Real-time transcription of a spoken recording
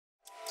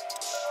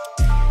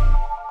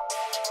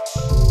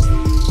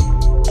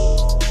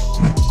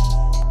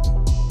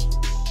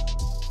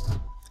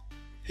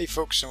Hey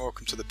folks, and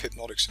welcome to the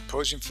Pipnotic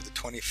Symposium for the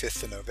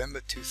 25th of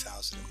November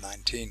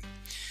 2019.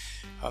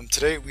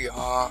 Today we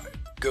are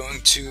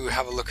going to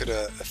have a look at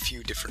a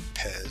few different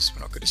pairs. We're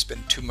not going to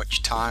spend too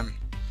much time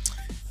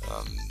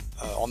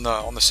on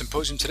the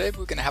symposium today, but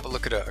we're going to have a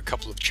look at a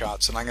couple of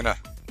charts, and I'm going to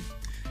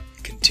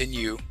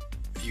continue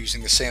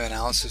using the same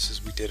analysis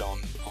as we did on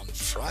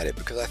Friday,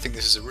 because I think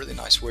this is a really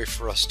nice way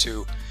for us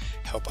to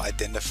help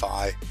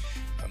identify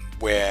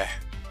where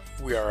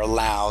we are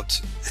allowed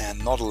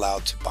and not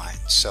allowed to buy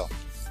and sell.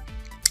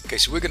 Okay,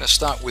 so we're going to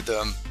start with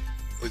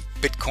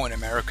Bitcoin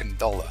American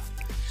dollar.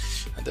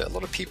 And a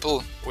lot of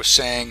people were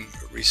saying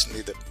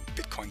recently that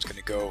Bitcoin's going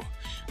to go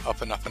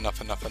up and up and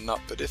up and up and up.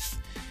 But if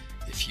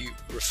you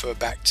refer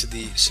back to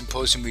the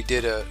symposium we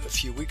did a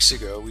few weeks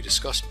ago, we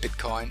discussed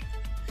Bitcoin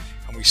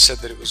and we said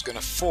that it was going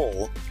to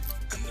fall.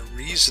 And the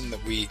reason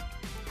that we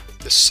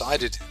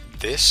decided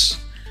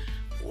this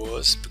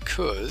was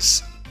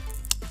because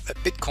that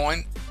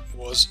Bitcoin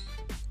was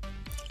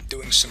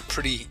doing some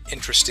pretty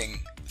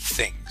interesting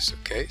things.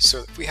 Okay, so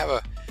if we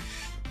have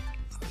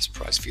this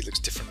price feed looks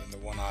different than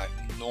the one I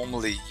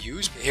normally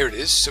use, but here it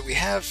is. So we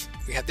had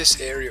this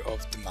area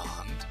of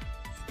demand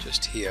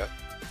just here,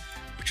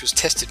 which was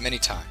tested many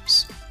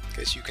times.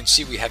 Okay, so you can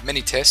see we had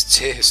many tests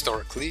here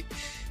historically,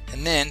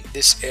 and then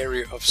this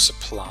area of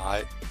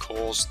supply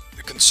caused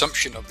the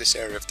consumption of this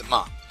area of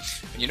demand.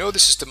 And you know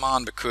this is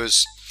demand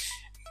because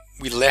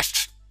we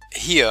left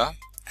here,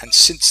 and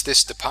since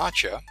this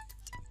departure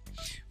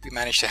we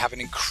managed to have an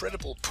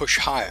incredible push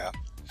higher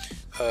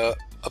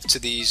up to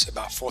these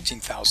about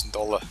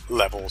 $14,000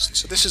 levels. And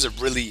so this is a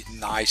really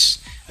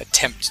nice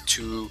attempt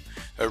to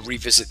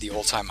revisit the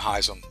all-time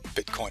highs on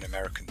Bitcoin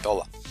American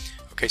dollar.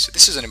 Okay, so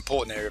this is an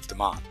important area of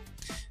demand.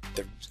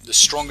 The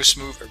strongest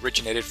move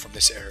originated from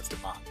this area of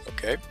demand.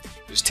 Okay,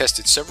 it was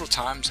tested several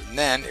times and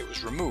then it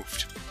was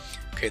removed.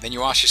 Okay, then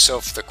you ask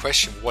yourself the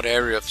question, what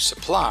area of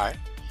supply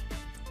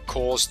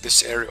caused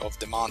this area of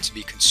demand to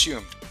be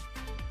consumed?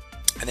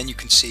 And then you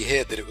can see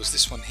here that it was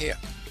this one here.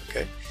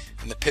 Okay,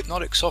 and the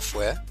Pipnotic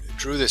software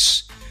drew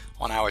this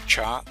on our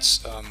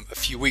charts a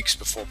few weeks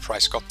before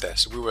price got there.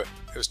 So it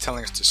was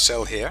telling us to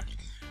sell here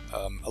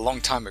a long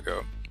time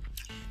ago.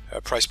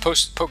 Price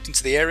poked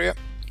into the area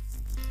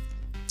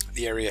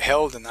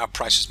held, and now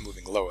price is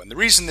moving lower. And the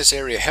reason this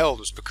area held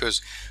was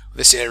because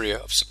this area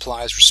of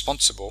supply is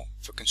responsible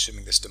for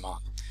consuming this demand.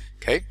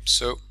 Okay,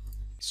 so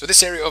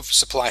this area of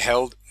supply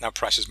held, now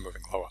price is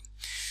moving lower.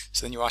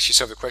 So then you ask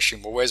yourself the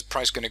question, well, where's the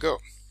price going to go?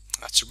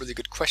 That's a really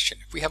good question.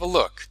 If we have a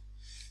look,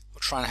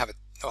 we'll try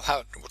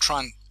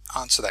and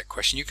answer that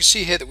question. You can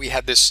see here that we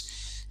had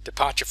this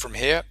departure from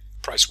here.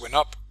 Price went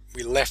up.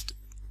 We left.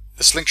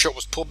 The slingshot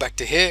was pulled back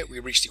to here. We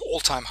reached the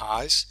all-time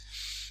highs,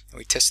 and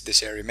we tested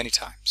this area many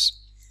times.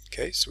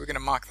 Okay, so we're going to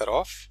mark that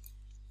off.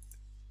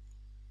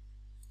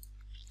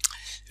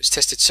 It was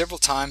tested several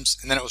times,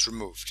 and then it was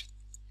removed.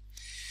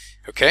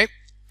 Okay,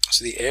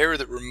 so the area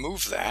that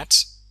removed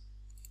that,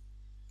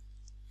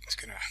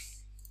 going to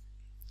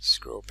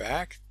scroll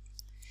back,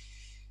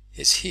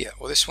 is here.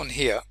 Well, this one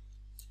here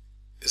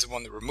is the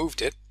one that removed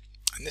it,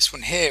 and this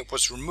one here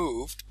was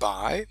removed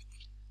by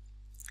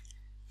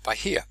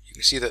here. You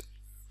can see that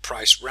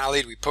price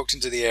rallied, we poked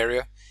into the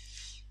area,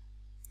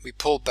 we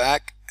pulled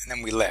back, and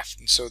then we left.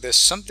 And so there's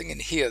something in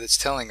here that's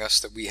telling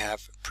us that we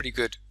have a pretty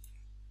good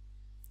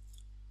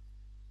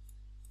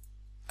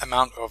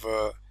amount of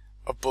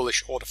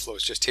bullish order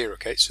flows just here.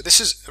 Okay, so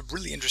this is a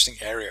really interesting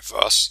area for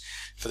us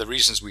for the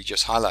reasons we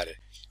just highlighted.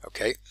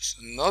 Okay,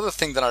 so another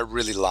thing that I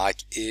really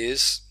like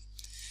is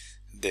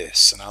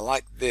this, and I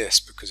like this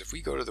because if we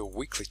go to the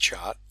weekly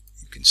chart,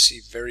 you can see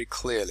very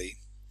clearly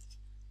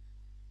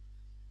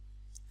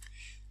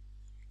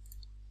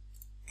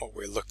what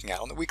we're looking at.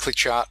 On the weekly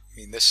chart, I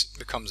mean, this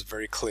becomes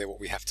very clear what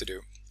we have to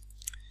do.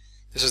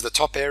 This is the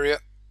top area.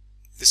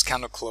 This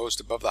candle closed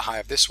above the high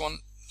of this one,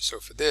 so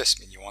for this,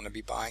 I mean, you want to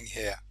be buying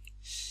here.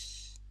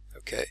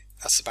 Okay,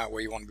 that's about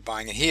where you want to be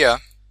buying it here.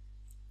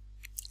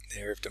 The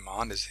area of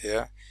demand is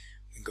here.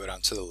 We can go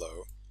down to the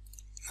low.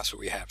 That's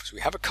what we have. So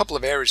we have a couple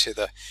of areas here,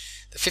 the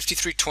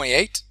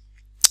 53.28,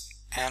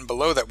 and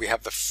below that we have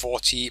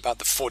about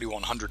the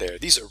 4100 area.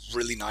 These are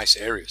really nice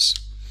areas.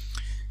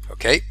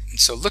 Okay, and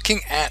so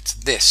looking at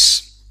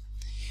this,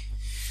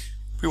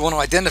 we want to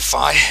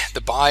identify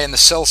the buy and the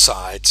sell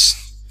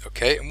sides.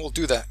 Okay, and we'll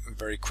do that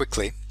very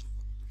quickly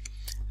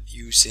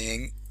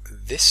using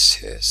this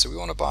here. So we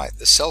want to buy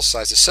the sell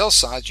sides. The sell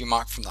sides you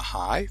mark from the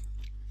high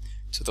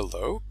to the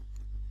low,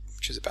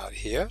 which is about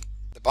here.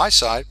 The buy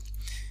side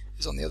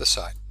is on the other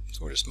side.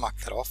 So we'll just mark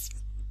that off.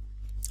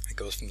 It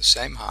goes from the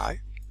same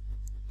high,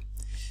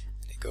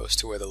 and it goes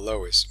to where the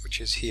low is, which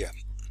is here.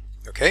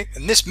 Okay,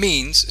 and this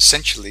means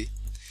essentially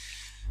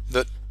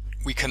that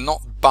we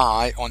cannot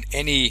buy on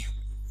any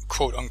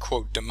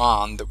quote-unquote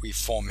demand that we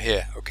form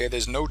here. Okay,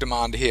 there's no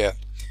demand here.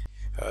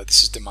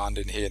 This is demand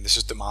in here, and this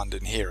is demand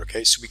in here.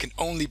 Okay, so we can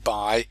only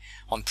buy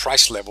on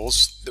price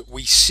levels that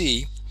we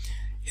see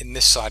in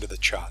this side of the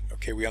chart.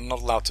 Okay, we are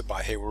not allowed to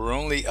buy here. We're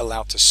only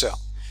allowed to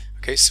sell.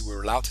 Okay, so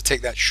we're allowed to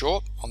take that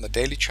short on the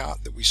daily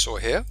chart that we saw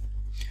here,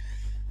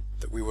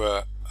 that we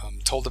were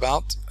told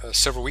about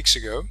several weeks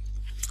ago.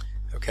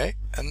 Okay,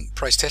 and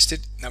price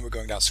tested. Now we're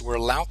going down. So we're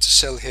allowed to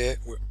sell here.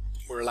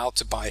 We're allowed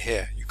to buy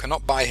here. You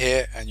cannot buy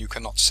here and you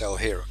cannot sell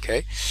here.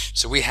 Okay,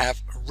 so we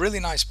have a really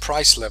nice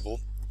price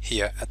level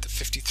here at the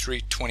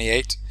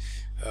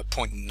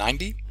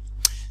 5328.90.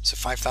 So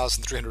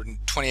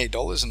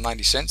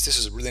 $5,328.90. This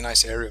is a really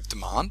nice area of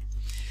demand,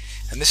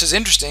 and this is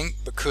interesting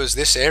because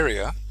this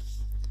area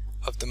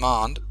of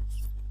demand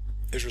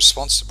is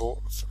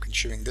responsible for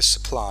consuming this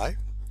supply.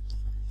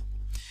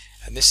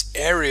 And this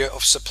area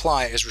of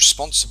supply is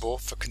responsible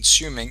for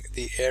consuming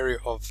the area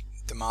of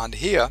demand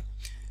here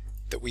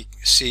that we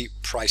see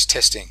price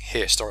testing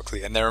here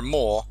historically, and there are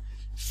more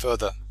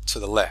further to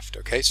the left.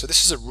 Okay, so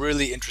this is a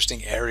really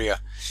interesting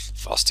area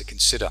for us to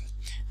consider.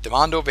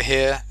 Demand over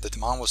here, the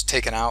demand was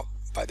taken out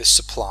by this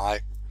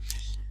supply.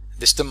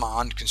 This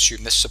demand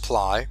consumed this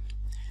supply,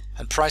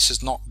 and price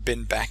has not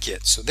been back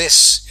yet. So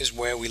this is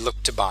where we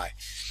look to buy.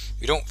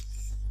 We don't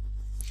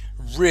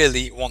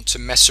really want to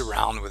mess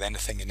around with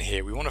anything in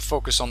here. We want to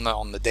focus on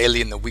the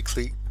daily and the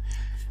weekly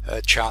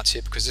charts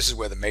here, because this is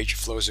where the major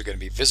flows are going to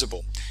be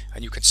visible,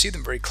 and you can see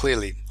them very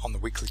clearly on the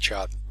weekly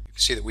chart. You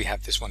can see that we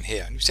have this one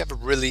here, and we have a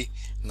really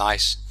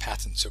nice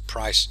pattern. So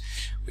price,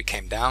 we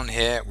came down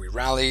here, we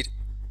rallied,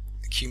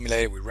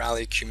 accumulated, we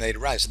rallied, accumulated,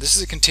 rallied. So this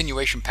is a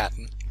continuation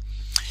pattern,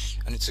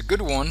 and it's a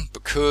good one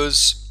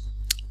because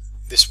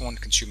this one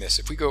consumed this.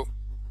 If we go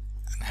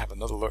and have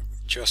another look,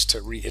 just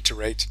to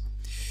reiterate,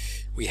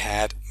 we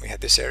had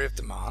this area of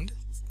demand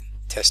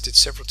tested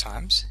several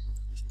times.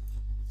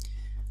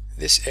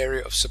 This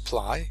area of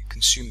supply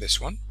consumed this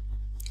one.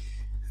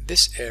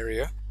 This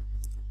area,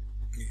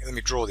 let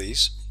me draw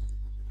these.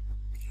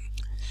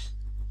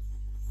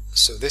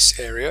 So this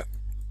area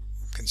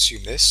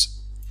consumed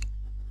this.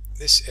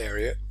 This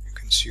area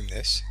consumed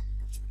this.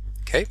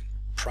 Okay,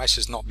 price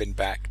has not been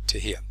back to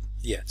here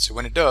yet. So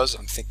when it does,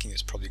 I'm thinking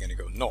it's probably going to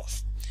go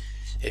north.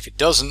 If it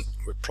doesn't,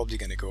 we're probably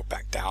going to go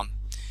back down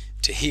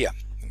to here.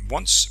 And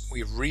once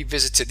we've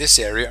revisited this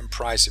area and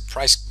price, if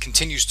price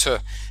continues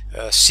to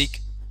seek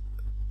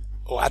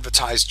or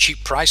advertise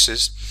cheap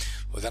prices,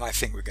 well, then I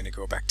think we're going to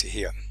go back to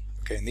here.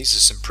 Okay, and these are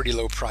some pretty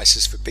low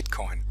prices for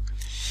Bitcoin.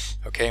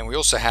 Okay, and we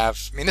also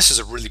have, I mean, this is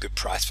a really good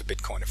price for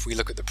Bitcoin. If we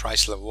look at the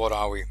price level, what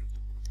are we?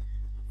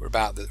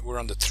 We're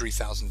under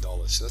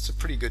 $3,000. So that's a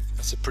pretty good,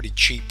 that's a pretty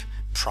cheap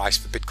price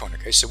for Bitcoin.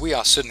 Okay, so we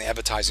are certainly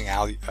advertising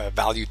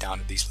value down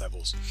at these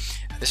levels.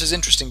 And this is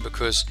interesting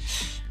because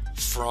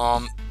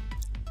from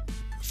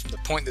the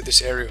point that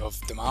this area of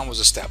demand was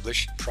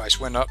established, price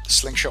went up, the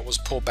slingshot was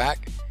pulled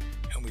back,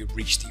 and we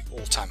reached the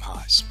all-time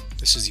highs.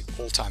 This is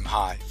the all-time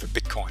high for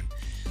Bitcoin.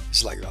 This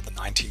is like about the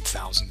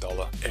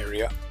 $19,000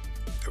 area.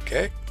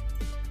 Okay,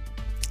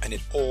 and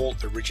it all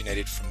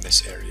originated from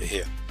this area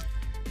here.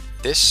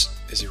 This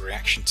is a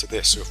reaction to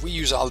this. So if we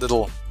use our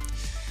little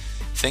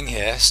thing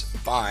here,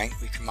 buying,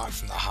 we can mark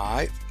from the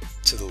high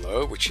to the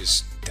low, which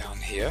is down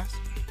here.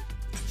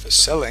 And for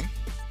selling,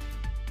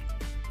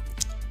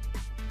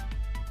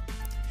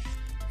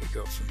 we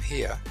go from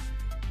here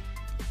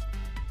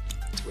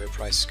to where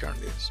price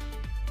currently is.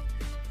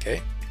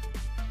 Okay,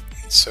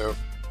 and so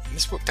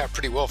this worked out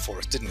pretty well for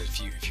us, didn't it? If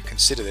you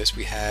consider this,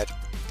 we had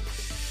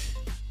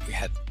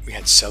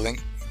selling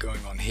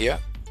going on here.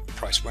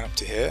 Price went up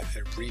to here.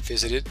 It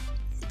revisited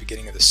the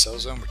beginning of the sell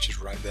zone, which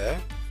is right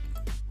there,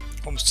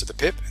 almost to the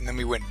pip, and then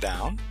we went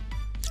down.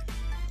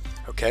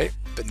 Okay,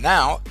 but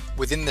now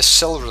within the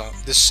sell zone,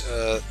 this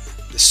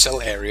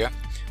sell area,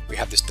 we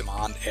have this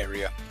demand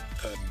area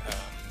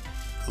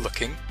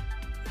looking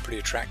pretty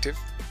attractive,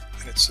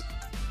 and it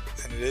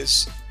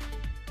is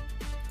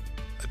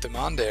a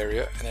demand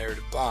area, an area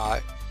to buy,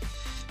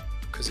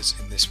 because it's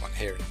in this one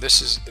here. And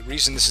this is the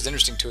reason this is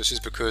interesting to us, is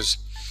because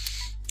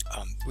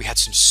we had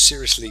some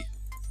seriously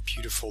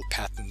beautiful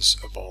patterns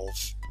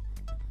evolve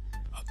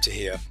up to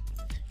here.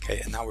 Okay,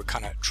 and now we're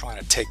kind of trying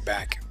to take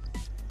back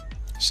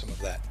some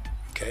of that.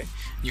 Okay,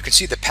 you can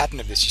see the pattern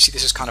of this. You see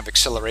this is kind of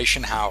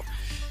acceleration, how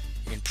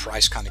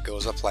price kind of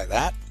goes up like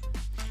that.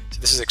 So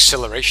this is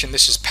acceleration.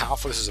 This is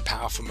powerful. This is a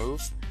powerful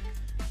move.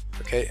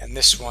 Okay, and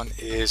this one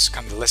is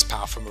kind of the less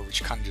powerful move,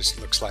 which kind of just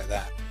looks like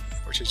that,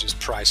 which is just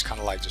price kind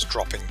of like just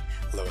dropping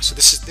lower. So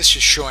this is just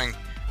showing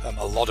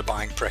a lot of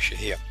buying pressure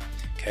here.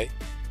 Okay,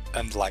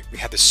 and like we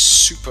had this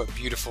super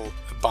beautiful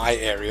buy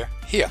area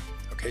here.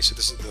 Okay, so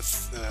this is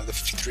the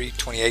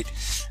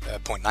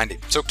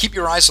 5328.90. So keep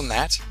your eyes on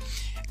that,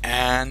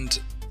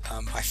 and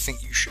I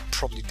think you should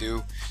probably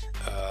do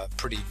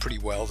pretty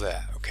well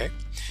there. Okay,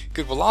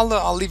 good. Well,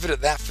 I'll leave it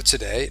at that for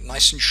today.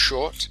 Nice and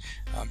short.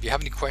 If you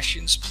have any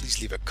questions, please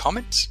leave a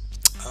comment.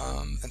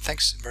 And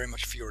thanks very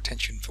much for your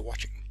attention for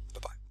watching.